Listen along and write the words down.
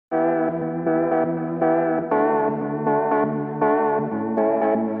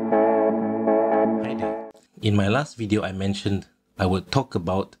In my last video, I mentioned I will talk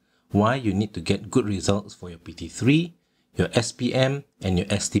about why you need to get good results for your PT3, your SPM, and your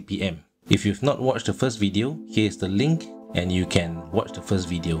STPM. If you've not watched the first video, here's the link and you can watch the first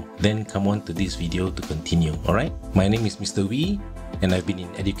video. Then come on to this video to continue, alright? My name is Mr. Wee and I've been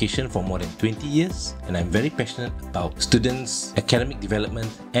in education for more than 20 years and I'm very passionate about students' academic development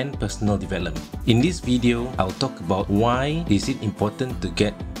and personal development. In this video, I'll talk about why is it important to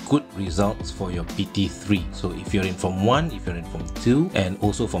get good results for your PT3. So if you're in Form 1, if you're in Form 2, and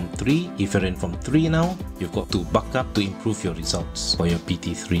also Form 3, if you're in Form 3 now, you've got to buck up to improve your results for your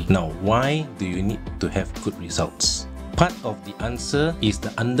PT3. Now, why do you need to have good results? Part of the answer is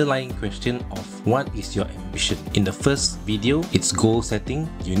the underlying question of what is your ambition. In the first video, it's goal setting.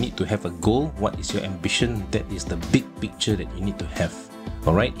 You need to have a goal. What is your ambition? That is the big picture that you need to have.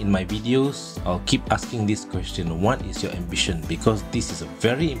 Alright, in my videos, I'll keep asking this question, what is your ambition? Because this is a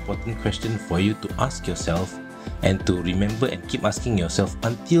very important question for you to ask yourself and to remember and keep asking yourself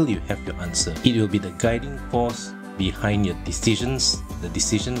until you have your answer. It will be the guiding force behind your decisions, the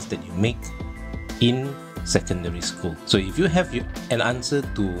decisions that you make in secondary school. So if you have an answer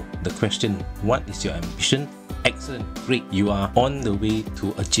to the question, what is your ambition? Excellent, great, you are on the way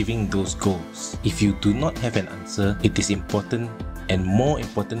to achieving those goals. If you do not have an answer, it is important and more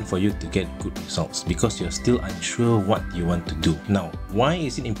important for you to get good results because you're still unsure what you want to do. Now, why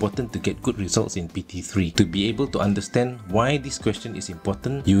is it important to get good results in PT3? To be able to understand why this question is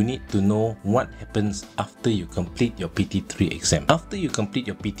important, you need to know what happens after you complete your PT3 exam. After you complete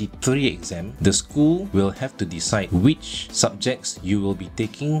your PT3 exam, the school will have to decide which subjects you will be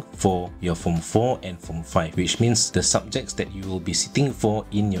taking for your Form 4 and Form 5, which means the subjects that you will be sitting for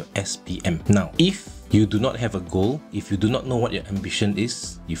in your SPM. Now, if you do not have a goal, if you do not know what your ambition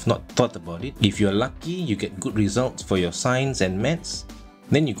is, you've not thought about it, if you're lucky, you get good results for your science and maths,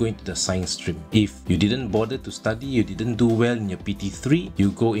 then you go into the science stream. If you didn't bother to study, you didn't do well in your PT3,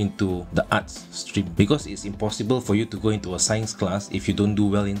 you go into the arts stream because it's impossible for you to go into a science class if you don't do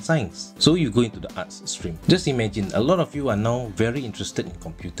well in science. So you go into the arts stream. Just imagine, a lot of you are now very interested in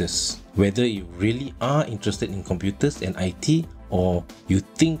computers. Whether you really are interested in computers and IT or you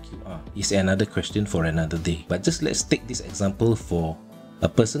think you are is another question for another day. But just let's take this example for a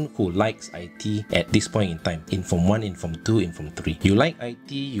person who likes IT at this point in time, in Form 1, in Form 2, in Form 3. You like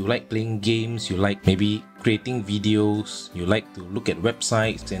IT, you like playing games, you like maybe creating videos, you like to look at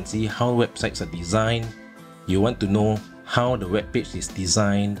websites and see how websites are designed, you want to know how the web page is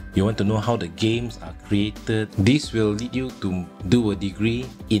designed, you want to know how the games are created. This will lead you to do a degree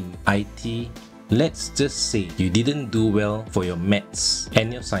in IT. Let's just say you didn't do well for your maths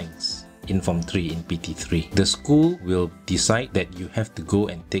and your science in Form 3 in PT3. The school will decide that you have to go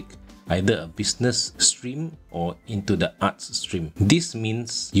and take either a business stream or into the arts stream. This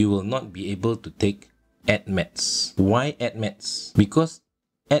means you will not be able to take AdMaths. Why AdMaths? Because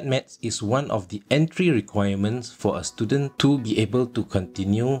AdMaths is one of the entry requirements for a student to be able to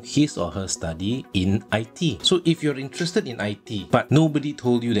continue his or her study in IT. So if you're interested in IT, but nobody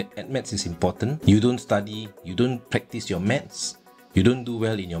told you that AdMaths is important, you don't study, you don't practice your maths, you don't do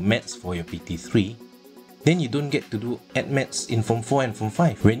well in your maths for your PT3, then you don't get to do AdMaths in Form 4 and Form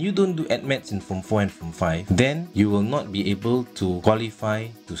 5. When you don't do AdMaths in Form 4 and Form 5, then you will not be able to qualify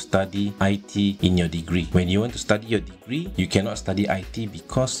to study IT in your degree. When you want to study your degree, you cannot study IT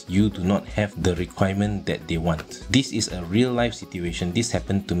because you do not have the requirement that they want. This is a real life situation. This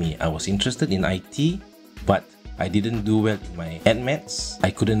happened to me. I was interested in IT, but I didn't do well in my AdMaths.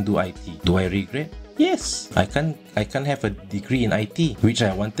 I couldn't do IT. Do I regret? Yes, I can't have a degree in IT, which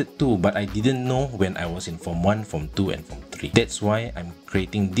I wanted to, but I didn't know when I was in Form 1, Form 2 and Form 3. That's why I'm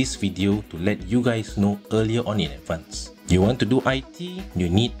creating this video to let you guys know earlier on in advance. You want to do IT, you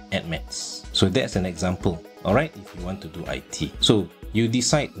need AdMaths. So that's an example, alright, if you want to do IT. So you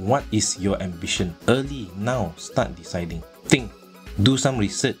decide what is your ambition early now, start deciding. Think, do some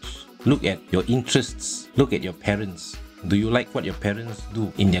research, look at your interests, look at your parents. Do you like what your parents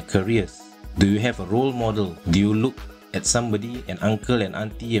do in their careers? Do you have a role model? Do you look at somebody, an uncle, an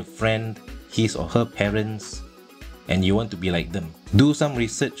auntie, a friend, his or her parents, and you want to be like them? Do some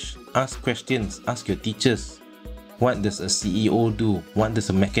research, ask questions, ask your teachers. What does a CEO do? What does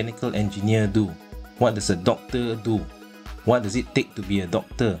a mechanical engineer do? What does a doctor do? What does it take to be a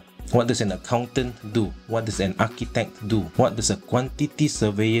doctor? What does an accountant do? What does an architect do? What does a quantity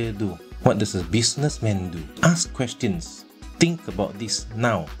surveyor do? What does a businessman do? Ask questions. Think about this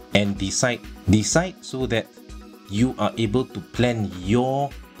now and decide so that you are able to plan your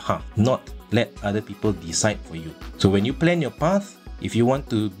path, not let other people decide for you. So when you plan your path, if you want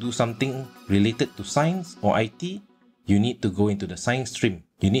to do something related to science or IT, you need to go into the science stream.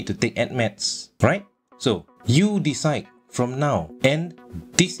 You need to take AdMaths, right? So you decide from now, and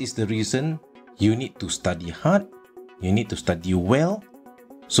this is the reason you need to study hard, you need to study well,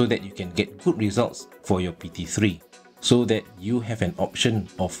 so that you can get good results for your PT3, so that you have an option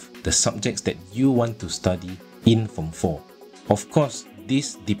of the subjects that you want to study in Form 4. Of course,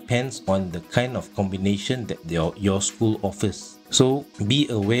 this depends on the kind of combination that your school offers. So be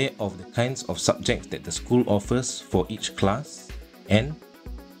aware of the kinds of subjects that the school offers for each class and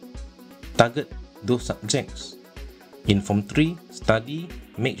target those subjects. In Form 3, study,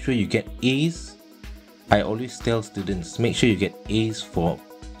 make sure you get A's. I always tell students, make sure you get A's for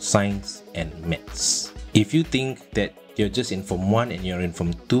science and maths. If you think that you're just in Form 1 and you're in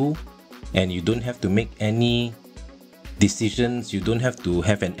Form 2 and you don't have to make any decisions, you don't have to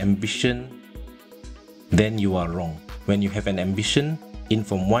have an ambition, then you are wrong. When you have an ambition in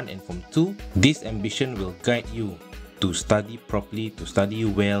Form 1 and Form 2, this ambition will guide you to study properly, to study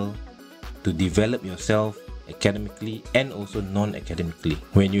well, to develop yourself academically and also non-academically.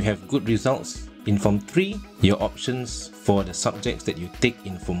 When you have good results in Form 3, your options for the subjects that you take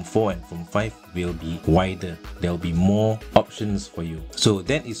in Form 4 and Form 5 will be wider. There will be more options for you. So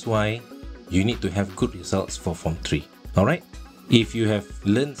that is why you need to have good results for Form 3. Alright? If you have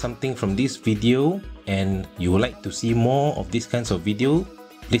learned something from this video and you would like to see more of these kinds of video,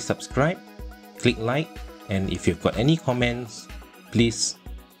 please subscribe, click like, and if you've got any comments, please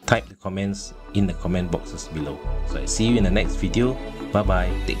type the comments in the comment boxes below. So I see you in the next video. Bye bye.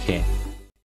 Take care.